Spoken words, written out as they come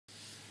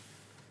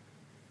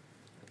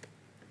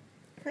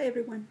Hi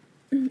everyone,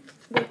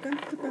 welcome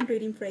to Palm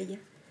Reading Freya.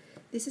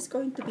 This is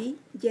going to be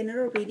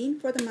general reading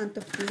for the month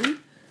of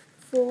June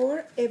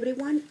for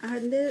everyone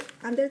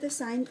under the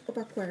sign of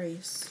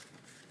Aquarius.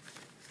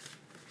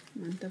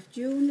 Month of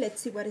June, let's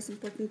see what is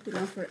important to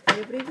know for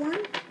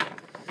everyone.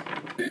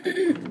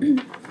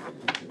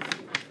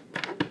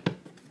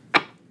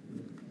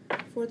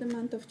 For the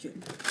month of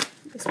June,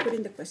 let's put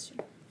in the question.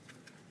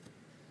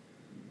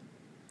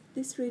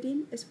 This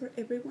reading is for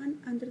everyone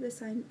under the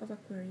sign of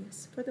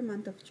Aquarius for the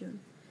month of June.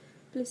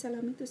 Please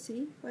allow me to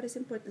see what is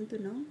important to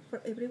know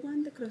for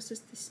everyone that crosses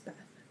this path.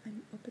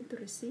 I'm open to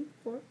receive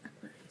for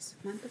Aquarius,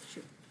 month of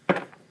June.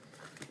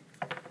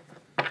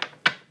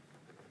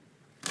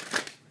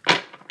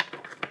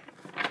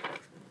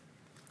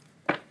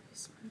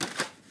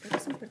 What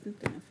is important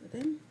to know for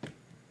them?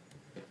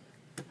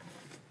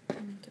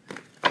 Let me get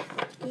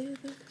back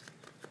together.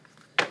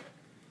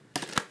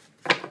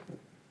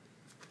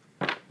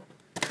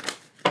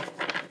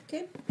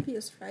 Okay,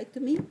 feels right to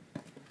me.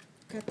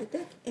 Cut the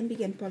deck and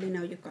begin pulling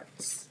out your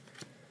cards.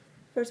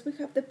 First we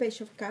have the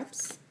Page of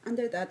Cups.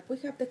 Under that we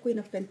have the Queen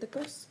of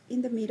Pentacles.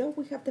 In the middle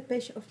we have the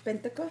Page of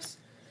Pentacles.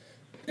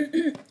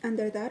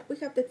 Under that we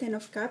have the Ten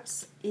of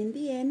Cups. In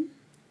the end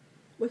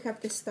we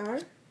have the Star.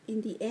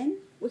 In the end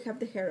we have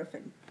the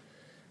Hierophant.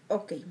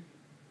 Okay,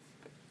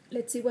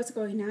 let's see what's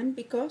going on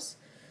because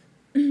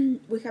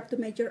we have two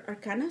major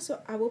arcana, so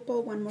I will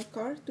pull one more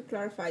card to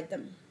clarify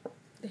them.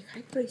 The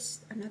High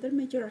Priest, another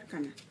major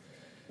arcana.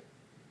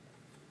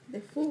 The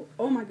Fool.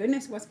 Oh my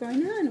goodness, what's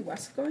going on?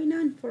 What's going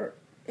on for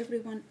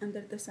everyone under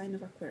the sign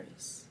of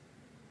Aquarius?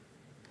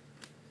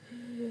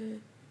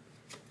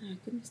 My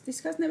goodness,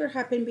 this has never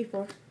happened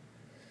before.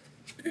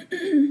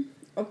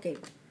 Okay,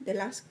 the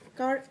last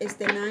card is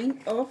the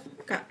Nine of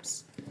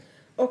Cups.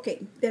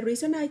 Okay, the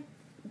reason I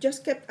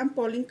just kept on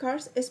pulling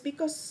cards is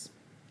because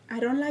I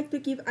don't like to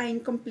give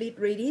an incomplete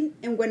reading,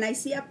 and when I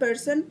see a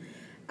person,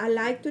 I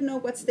like to know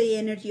what's the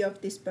energy of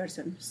this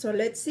person. So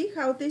let's see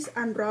how this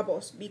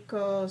unravels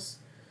because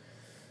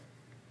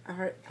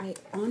I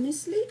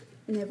honestly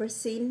never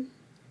seen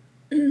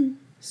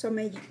so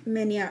many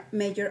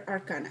major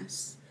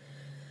arcanas.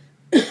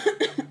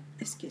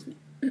 Excuse me.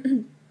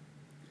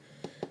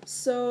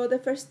 So the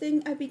first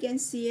thing I began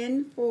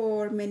seeing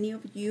for many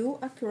of you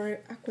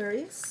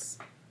Aquarius,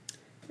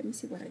 let me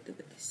see what I do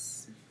with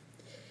this,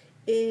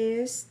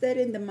 is that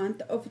in the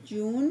month of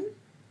June,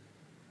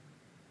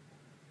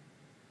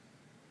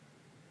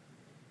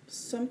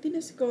 something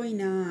is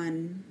going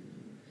on.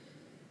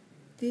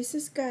 This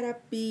has gotta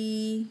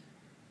be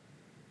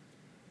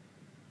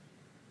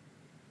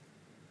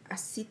a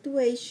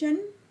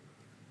situation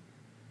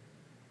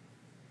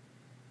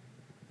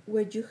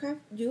where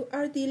you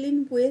are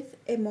dealing with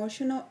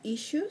emotional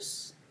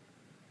issues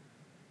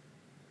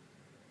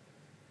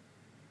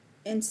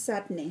and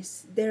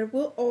sadness. There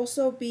will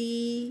also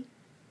be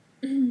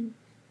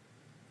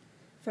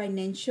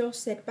financial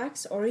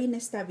setbacks or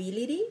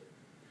instability.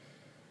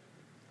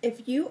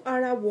 If you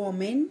are a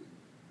woman,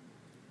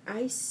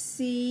 I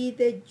see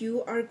that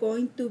you are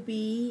going to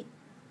be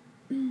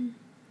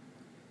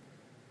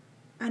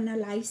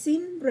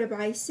analyzing,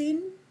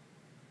 revising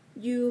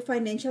your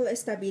financial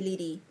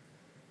stability.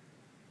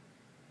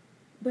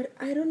 But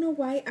I don't know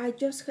why I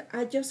just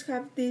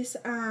have this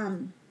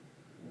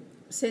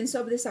sense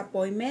of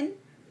disappointment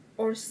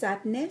or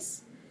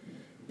sadness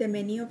that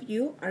many of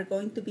you are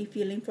going to be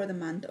feeling for the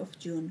month of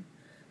June.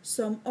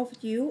 Some of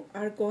you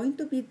are going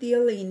to be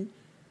dealing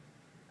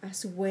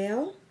as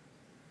well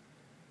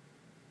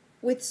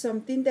with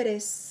something that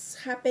is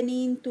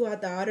happening to a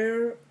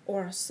daughter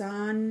or a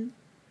son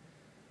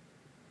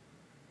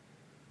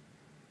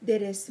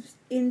that is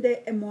in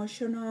the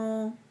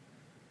emotional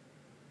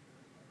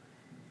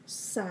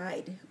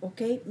side.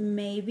 Okay,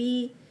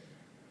 maybe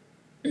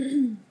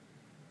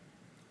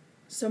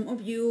some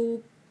of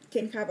you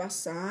can have a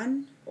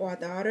son or a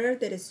daughter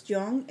that is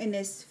young and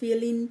is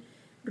feeling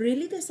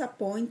really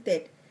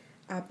disappointed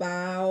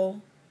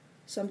about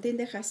something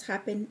that has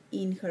happened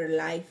in her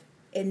life,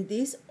 and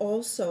this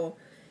also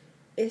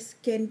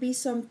can be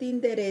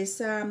something that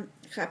is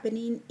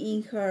happening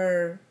in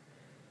her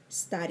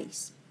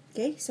studies.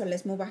 Okay, so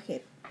let's move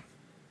ahead.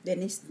 The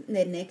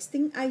next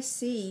thing I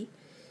see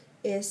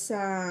is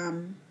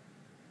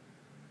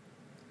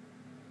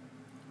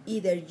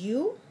either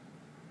you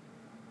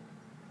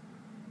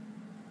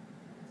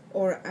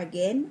or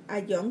again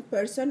a young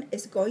person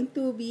is going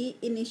to be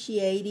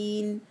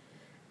initiating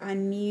a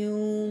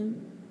new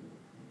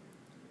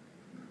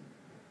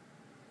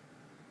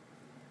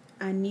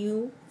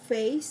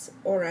phase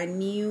or a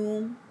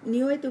new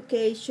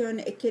education.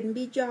 It can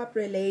be job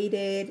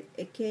related,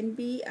 it can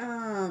be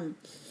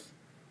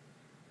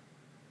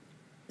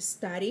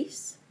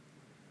studies.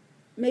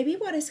 Maybe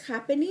what is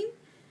happening,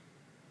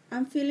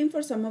 I'm feeling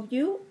for some of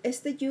you,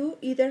 is that you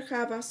either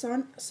have a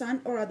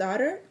son or a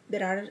daughter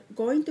that are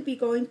going to be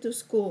going to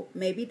school.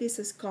 Maybe this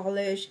is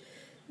college,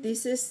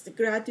 this is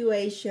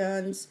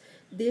graduations,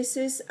 this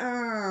is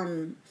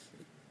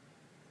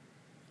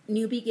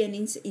new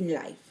beginnings in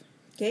life.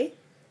 Okay,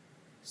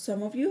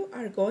 some of you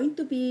are going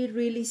to be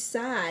really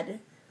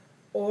sad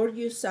or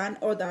your son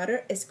or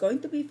daughter is going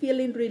to be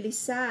feeling really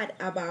sad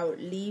about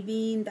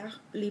leaving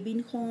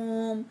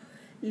home,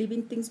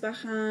 leaving things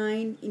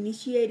behind,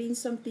 initiating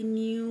something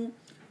new,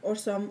 or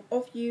some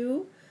of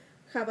you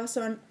have a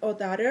son or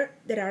daughter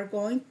that are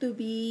going to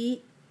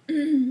be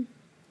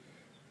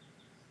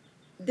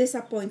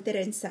disappointed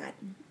and sad.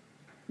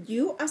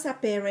 You as a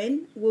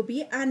parent will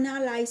be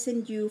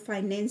analyzing your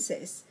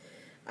finances.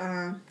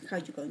 How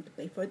you going to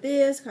pay for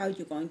this? How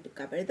you going to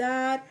cover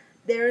that?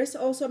 There is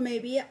also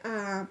maybe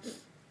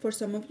for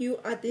some of you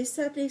a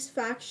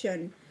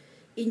dissatisfaction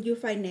in your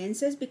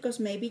finances because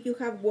maybe you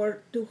have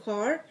worked too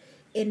hard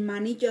and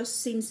money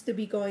just seems to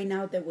be going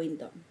out the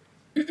window.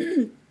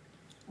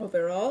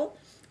 Overall,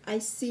 I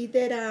see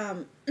that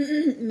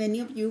many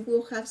of you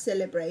will have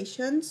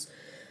celebrations,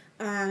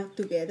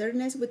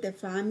 togetherness with the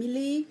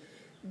family.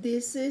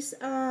 This is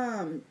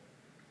having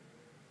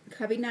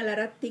a lot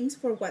of things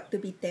for what to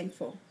be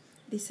thankful.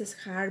 This is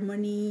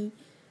harmony,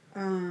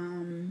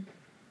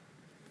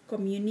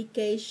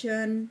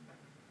 communication,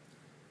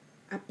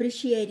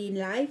 appreciating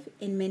life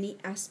in many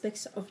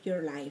aspects of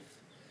your life.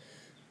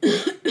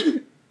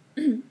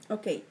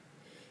 Okay,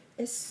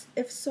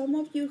 if some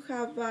of you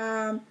have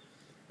a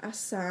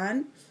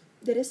son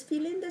that is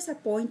feeling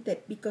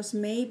disappointed because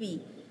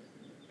maybe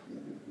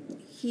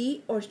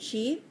he or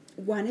she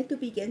wanted to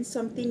begin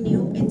something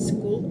new in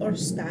school or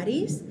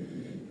studies,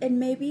 and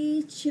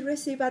maybe she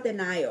received a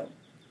denial,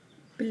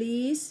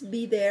 please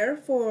be there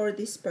for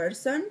this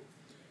person.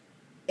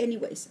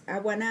 Anyways, I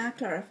want to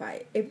clarify,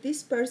 if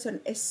this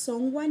person is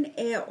someone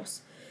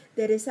else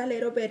that is a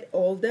little bit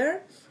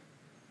older,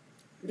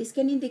 this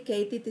can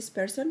indicate that this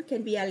person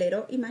can be a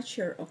little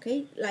immature,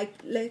 okay? Like,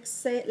 let's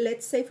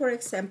say for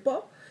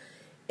example,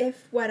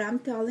 if what I'm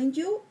telling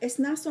you is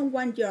not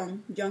someone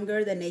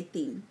younger than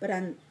 18, but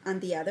on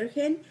the other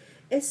hand,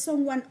 it's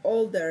someone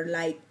older,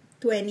 like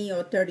 20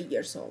 or 30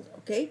 years old,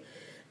 okay?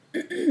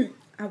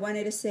 I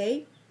wanted to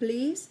say,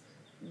 please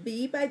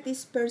be by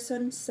this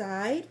person's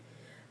side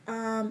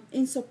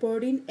in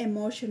supporting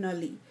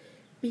emotionally,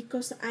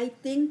 because I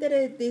think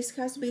that this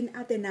has been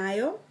a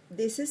denial.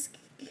 This is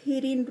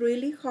hitting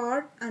really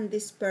hard on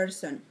this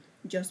person.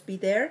 Just be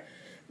there,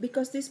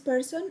 because this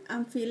person,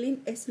 I'm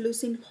feeling, is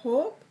losing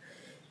hope,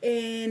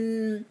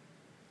 and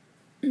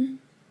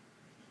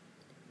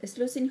is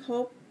losing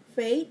hope,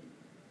 faith,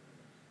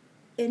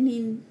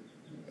 and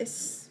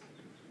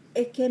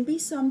it can be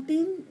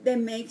something that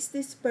makes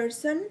this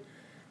person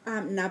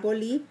not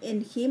believe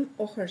in him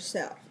or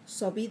herself.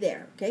 So be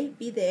there, okay?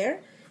 Be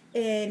there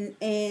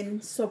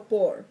and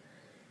support.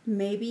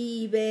 Maybe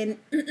even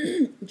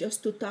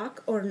just to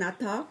talk or not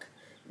talk,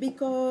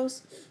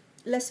 because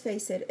let's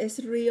face it, it's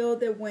real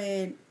that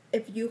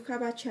if you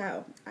have a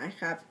child, I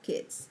have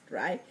kids,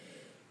 right?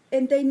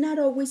 And they're not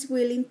always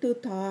willing to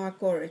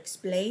talk or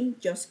explain.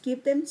 Just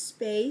give them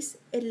space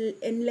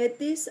and let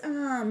this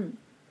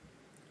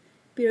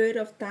period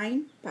of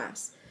time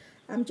pass.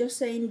 I'm just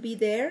saying, be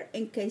there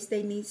in case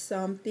they need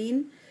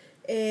something,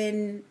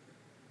 and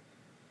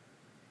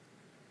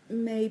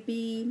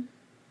maybe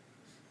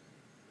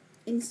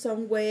in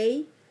some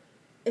way,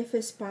 if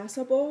it's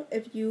possible,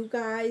 if you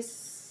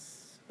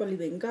guys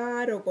believe in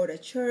God or go to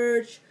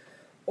church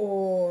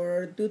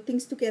or do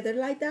things together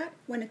like that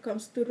when it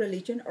comes to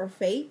religion or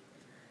faith,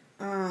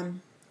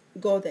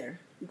 go there,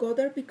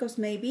 because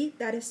maybe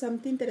that is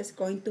something that is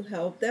going to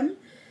help them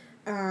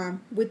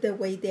with the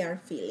way they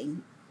are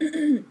feeling.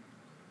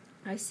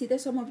 I see that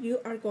some of you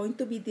are going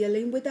to be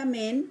dealing with a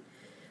man,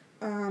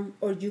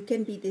 or you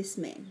can be this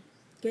man.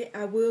 Okay,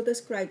 I will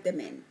describe the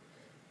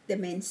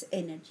man's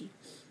energy.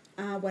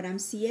 What I'm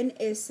seeing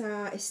is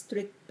a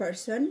strict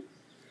person.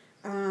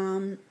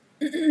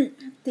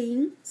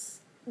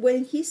 Things,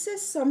 when he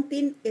says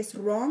something is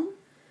wrong,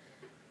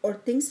 or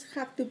things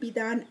have to be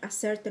done a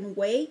certain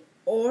way,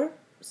 or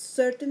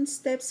certain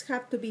steps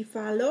have to be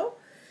followed,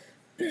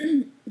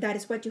 that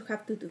is what you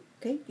have to do.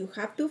 Okay, you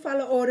have to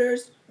follow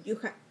orders.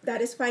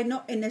 That is fine.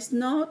 No, and it's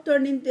not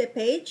turning the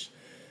page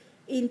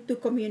into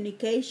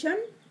communication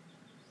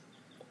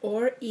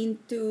or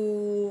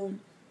into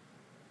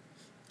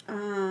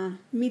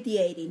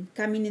mediating,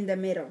 coming in the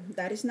middle.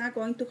 That is not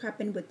going to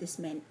happen with this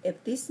man.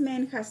 If this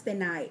man has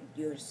denied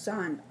your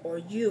son or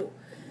you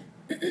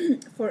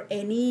for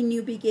any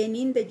new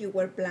beginning that you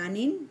were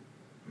planning,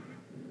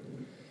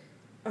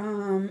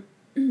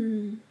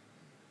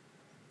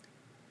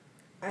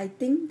 I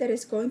think that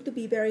it's going to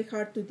be very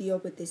hard to deal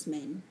with this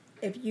man.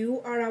 If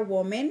you are a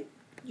woman,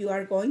 you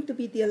are going to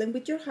be dealing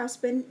with your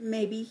husband.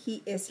 Maybe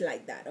he is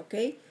like that,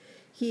 okay?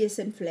 He is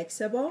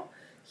inflexible.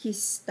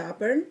 He's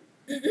stubborn.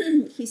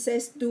 He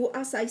says, do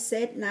as I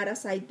said, not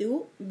as I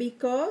do,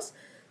 because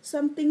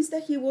some things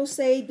that he will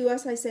say, do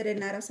as I said and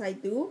not as I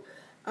do,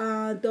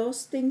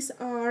 those things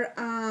are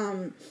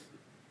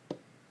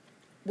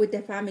with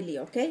the family,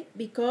 okay?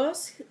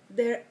 Because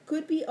there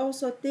could be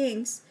also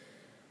things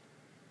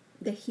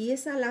that he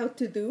is allowed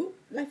to do,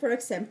 like for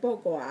example,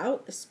 go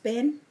out,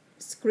 spend,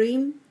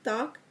 scream,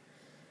 talk,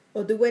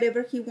 or do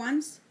whatever he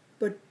wants,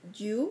 but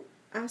you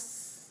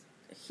as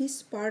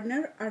his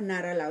partner are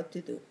not allowed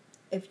to do.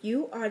 If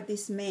you are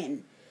this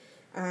man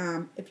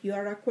If you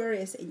are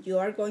Aquarius and you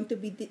are going to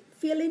be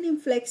feeling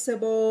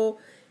inflexible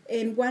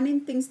and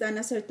wanting things done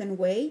a certain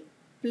way,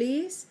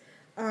 please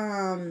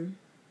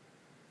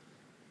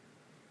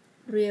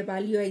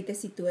reevaluate the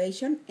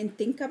situation and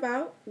think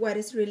about what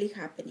is really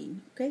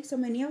happening. Okay, so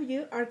many of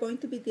you are going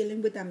to be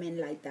dealing with a man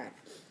like that.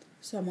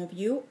 Some of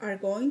you are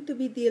going to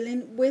be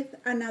dealing with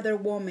another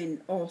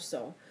woman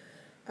also.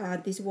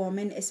 This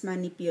woman is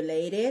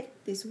manipulated.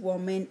 This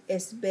woman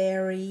is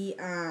very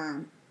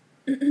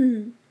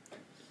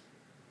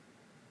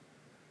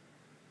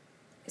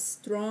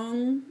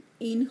strong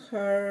in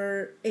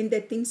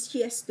the things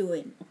she is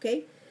doing.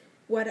 Okay,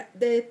 what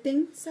the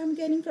things I'm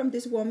getting from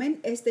this woman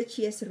is that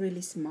she is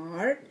really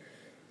smart.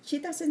 She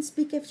doesn't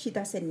speak if she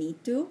doesn't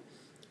need to.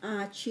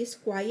 She's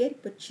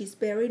quiet, but she's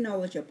very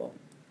knowledgeable.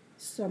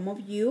 Some of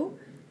you,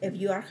 if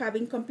you are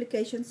having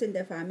complications in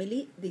the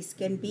family, this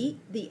can be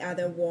the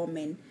other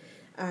woman.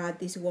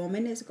 This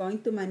woman is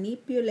going to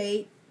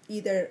manipulate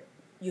either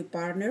your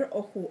partner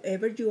or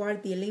whoever you are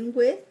dealing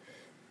with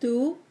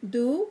to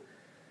do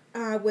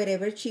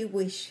whatever she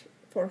wish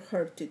for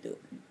her to do.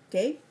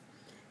 Okay,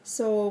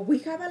 so we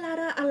have a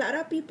lot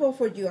of people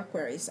for you,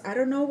 Aquarius. I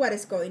don't know what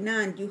is going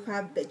on. You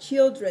have the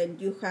children,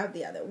 you have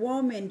the other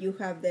woman, you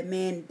have the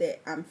man, the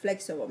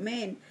flexible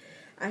man.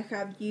 I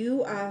have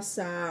you as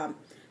a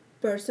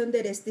person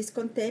that is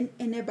discontent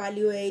and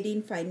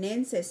evaluating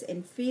finances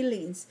and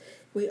feelings.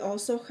 We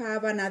also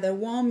have another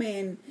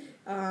woman.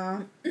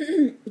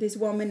 This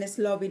woman is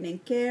loving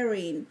and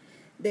caring.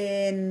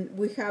 Then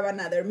we have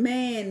another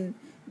man.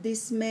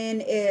 This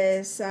man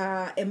is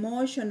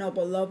emotional,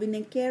 but loving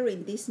and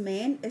caring. This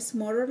man is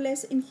more or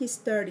less in his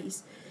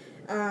 30s.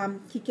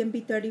 He can be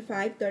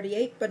 35,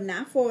 38, but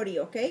not 40,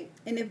 okay?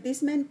 And if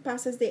this man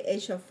passes the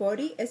age of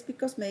 40, it's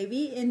because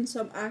maybe in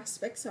some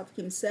aspects of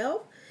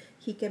himself,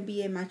 he can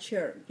be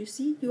immature. You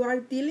see, you are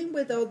dealing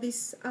with all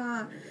these,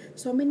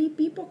 so many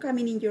people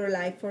coming in your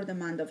life for the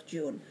month of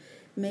June.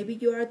 Maybe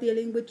you are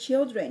dealing with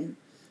children,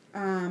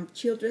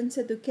 children's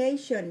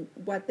education,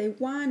 what they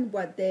want,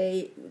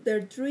 their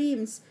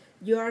dreams.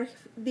 You are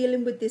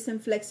dealing with this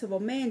inflexible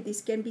man.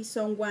 This can be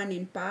someone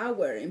in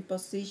power, in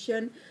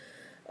position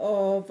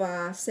of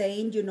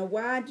saying, you know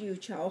what, your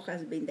child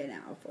has been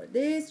denied for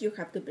this, you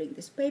have to bring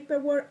this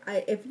paperwork.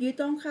 If you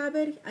don't have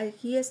it,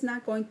 he is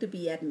not going to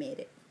be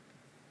admitted.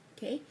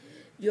 Okay,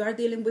 you are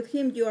dealing with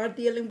him. You are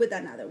dealing with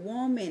another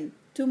woman.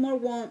 Two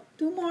more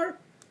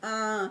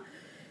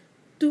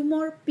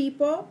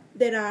people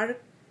that are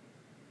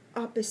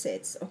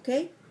opposites.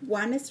 Okay,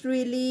 one is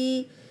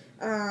really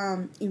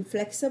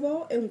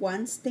inflexible and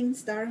wants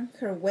things done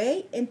her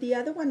way, and the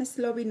other one is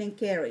loving and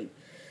caring.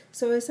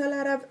 So it's a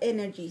lot of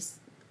energies.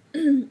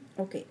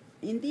 Okay,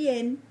 in the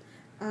end,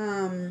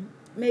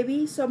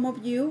 maybe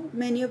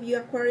many of you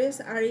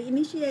Aquarius are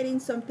initiating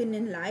something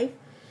in life,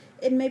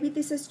 and maybe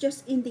this is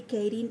just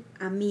indicating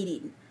a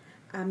meeting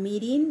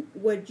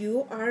where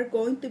you are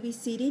going to be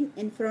sitting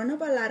in front of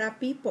a lot of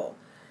people.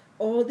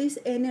 All these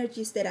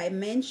energies that I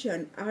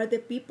mentioned are the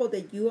people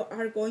that you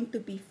are going to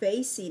be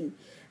facing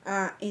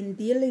and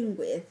dealing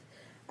with.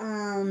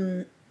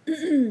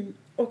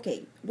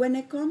 Okay, when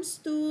it comes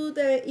to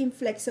the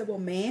inflexible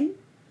man,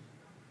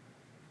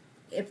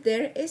 if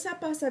there is a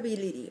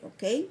possibility,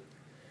 okay,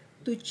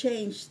 to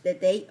change the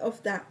date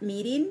of that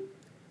meeting,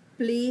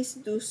 please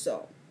do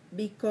so,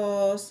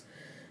 because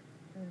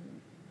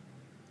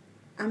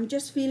I'm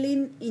just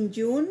feeling in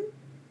June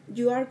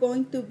you are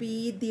going to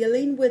be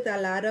dealing with a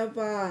lot of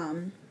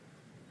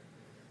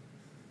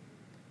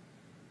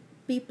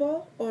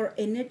people or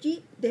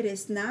energy that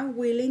is not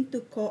willing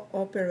to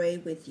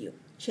cooperate with you.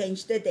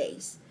 Change the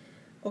days.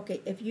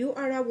 Okay, if you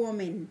are a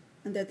woman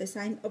under the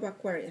sign of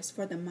Aquarius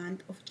for the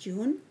month of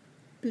June,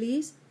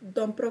 please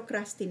don't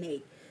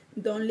procrastinate.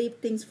 Don't leave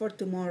things for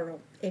tomorrow.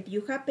 If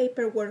you have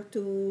paperwork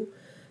to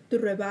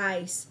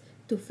revise,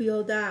 to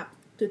fill up,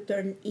 to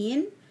turn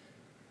in,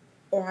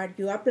 or are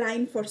you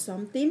applying for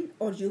something,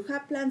 or you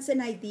have plans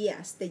and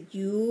ideas that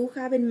you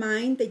have in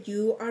mind that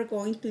you are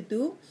going to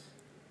do,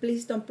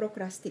 please don't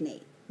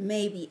procrastinate.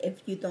 Maybe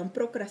if you don't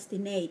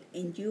procrastinate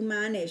and you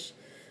manage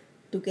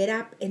to get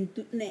up and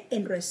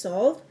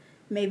resolve,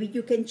 maybe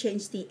you can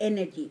change the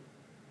energy.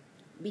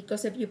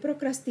 Because if you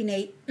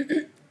procrastinate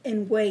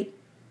and wait,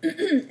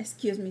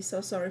 excuse me,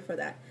 so sorry for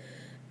that.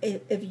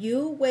 If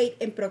you wait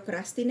and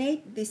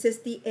procrastinate, this is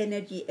the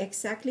energy,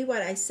 exactly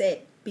what I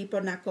said.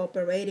 People not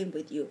cooperating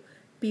with you.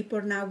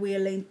 People not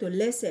willing to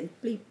listen.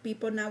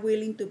 People not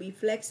willing to be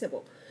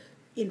flexible.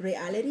 In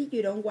reality,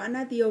 you don't want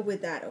to deal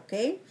with that,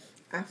 okay?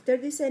 After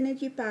this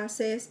energy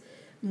passes,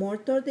 more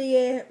toward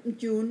the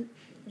June,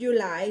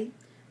 July,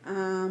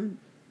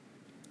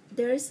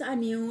 there's a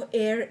new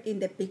air in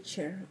the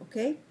picture,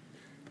 okay?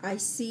 I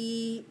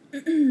see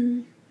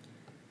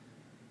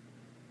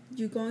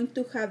you're going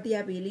to have the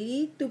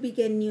ability to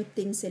begin new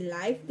things in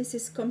life. This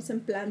is comes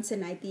and plans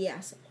and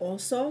ideas.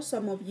 Also,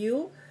 some of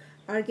you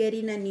are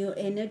getting a new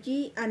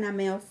energy and a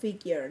male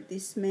figure.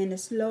 This man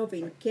is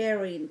loving,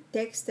 caring,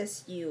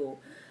 texts you.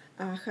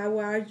 How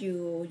are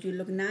you? You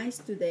look nice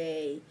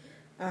today.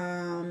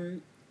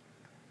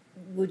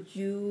 Would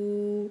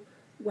you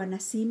wanna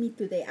see me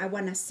today. I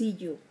wanna see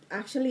you.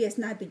 Actually, it's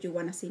not that you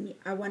wanna see me.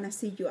 I wanna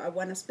see you. I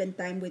wanna spend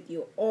time with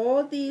you.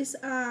 All these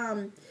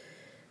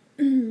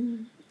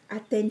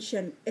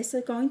attention. It's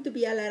going to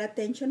be a lot of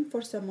attention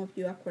for some of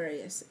you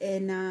Aquarius,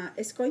 and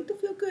it's going to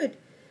feel good.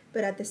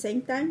 But at the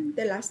same time,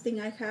 the last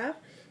thing I have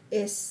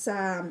is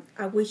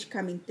a wish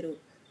coming true.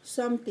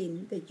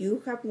 Something that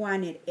you have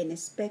wanted and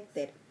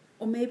expected,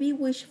 or maybe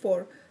wish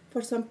for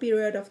some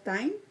period of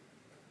time,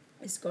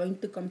 is going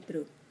to come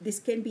true. This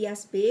can be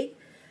as big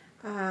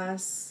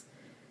as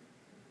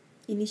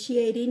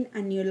initiating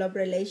a new love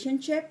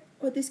relationship,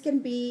 or this can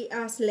be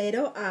as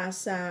little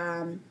as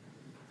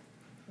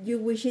you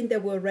wishing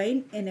there will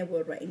rain and it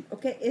will rain.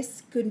 Okay, it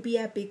could be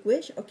a big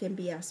wish or can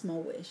be a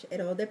small wish.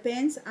 It all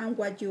depends on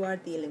what you are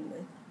dealing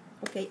with.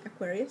 Okay,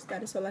 Aquarius,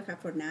 that is all I have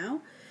for now.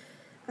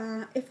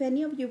 If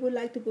any of you would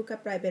like to book a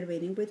private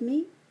reading with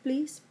me,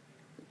 please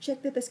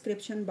check the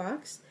description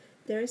box.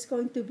 There is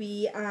going to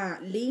be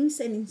links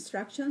and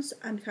instructions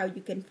on how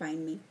you can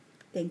find me.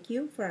 Thank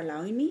you for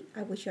allowing me.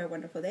 I wish you a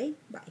wonderful day.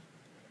 Bye.